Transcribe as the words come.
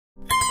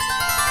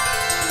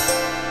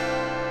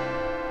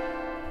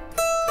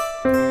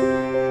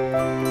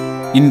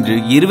இன்று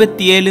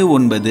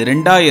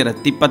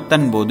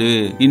 27/9/2019.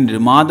 இன்று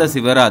மாத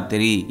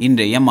சிவராத்திரி.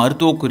 இன்றைய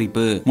மருத்துவ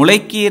குறிப்பு: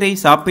 முளைக்கீரை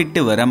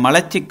சாப்பிட்டு வர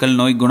மலச்சிக்கல்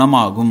நோய்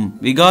குணமாகும்.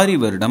 விகாரி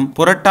வருடம்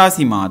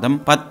புரட்டாசி மாதம்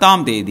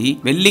 10ஆம் தேதி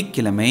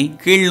வெள்ளிக்கிழமை,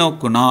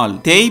 கீழ்நோக்கு நாள்,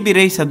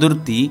 தேய்பிறை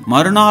சதுர்த்தி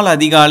மறுநாள்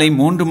அதிகாலை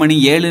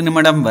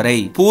 3:07 வரை.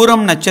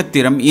 பூரம்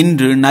நட்சத்திரம்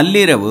இன்று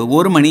நள்ளிரவு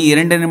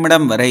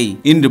 1:02 வரை.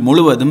 இன்று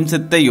முழுவதும்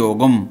சித்த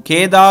யோகம்.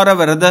 கேதார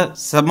விரத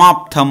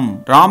சமாப்தம்.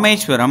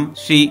 ராமேஸ்வரம்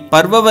ஸ்ரீ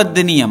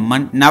பர்வவர்தினி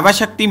அம்மன் நவசக்தி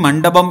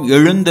மண்டபம்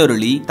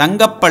எழுந்தருளி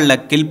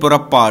தங்கப்பள்ளக்கில்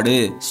புறப்பாடு.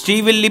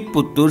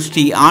 ஸ்ரீவில்லிபுத்தூர்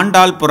ஸ்ரீ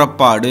ஆண்டாள்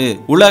புறப்பாடு.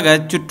 உலக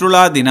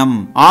சுற்றுலா தினம்.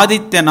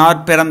 ஆதித்யனார்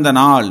பிறந்த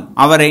நாள்.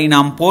 அவரை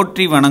நாம்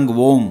போற்றி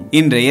வணங்குவோம்.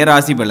 இன்றைய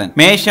ராசி பலன்: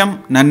 மேஷம்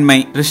நன்மை,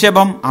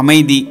 ரிஷபம்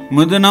அமைதி,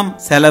 மிதுனம்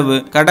செலவு,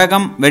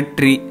 கடகம்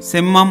வெற்றி,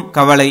 சிம்மம்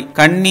கவலை,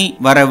 கன்னி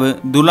வரவு,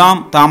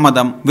 துலாம்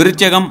தாமதம்,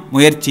 விருச்சகம்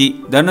முயற்சி,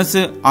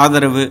 தனுசு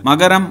ஆதரவு,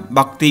 மகரம்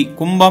பக்தி,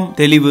 கும்பம்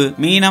தெளிவு,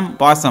 மீனம்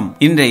பாசம்.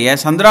 இன்றைய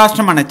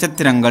சந்திராஷ்டம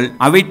நட்சத்திரங்கள்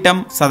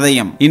அவிட்டம் சதயம்.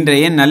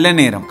 இன்றைய நல்ல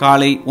நேரம்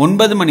காலை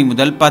 9 மணி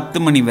முதல் 10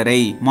 மணி வரை,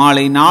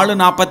 மாலை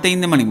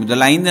 4:45 மணி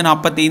முதல்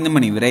 5:45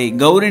 மணி வரை.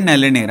 கௌரி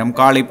நல்ல நேரம்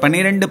காலை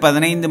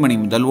 12:15 மணி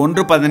முதல்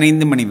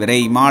 1:15 மணி வரை,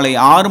 மாலை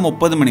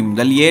 6:30 மணி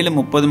முதல்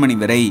 7:30 மணி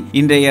வரை.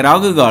 இன்றைய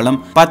ராகு காலம்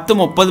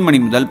 10:30 மணி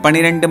முதல்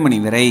 12 மணி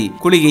வரை.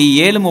 குளிகை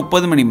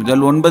 7:30 மணி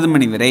முதல் 9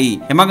 மணி வரை.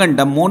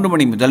 யமகண்டம் 3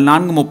 மணி முதல்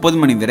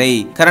 4:30 மணி வரை.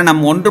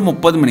 கரணம்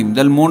 1:30 மணி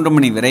முதல் 3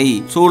 மணி வரை.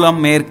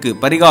 சூலம் மேற்கு.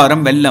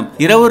 பரிகாரம் வெள்ளம்.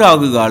 இரவு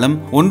ராகு காலம்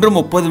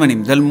 1:30 மணி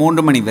முதல் 3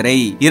 மணி வரை.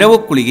 இரவு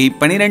குளிகை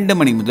 12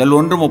 மணி முதல்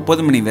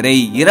 1:30 மணி வரை.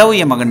 இரவு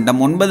யமகண்டம்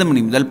 9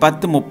 மணி முதல்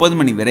 10:30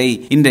 மணி வரை.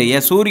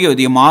 இன்றைய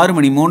சூரியோதயம்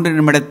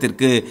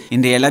 6:03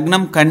 இன்றைய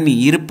லக்னம் கன்னி.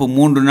 இருப்பு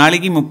 3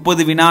 நாளிகை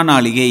 30 வினா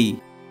நாளிகை.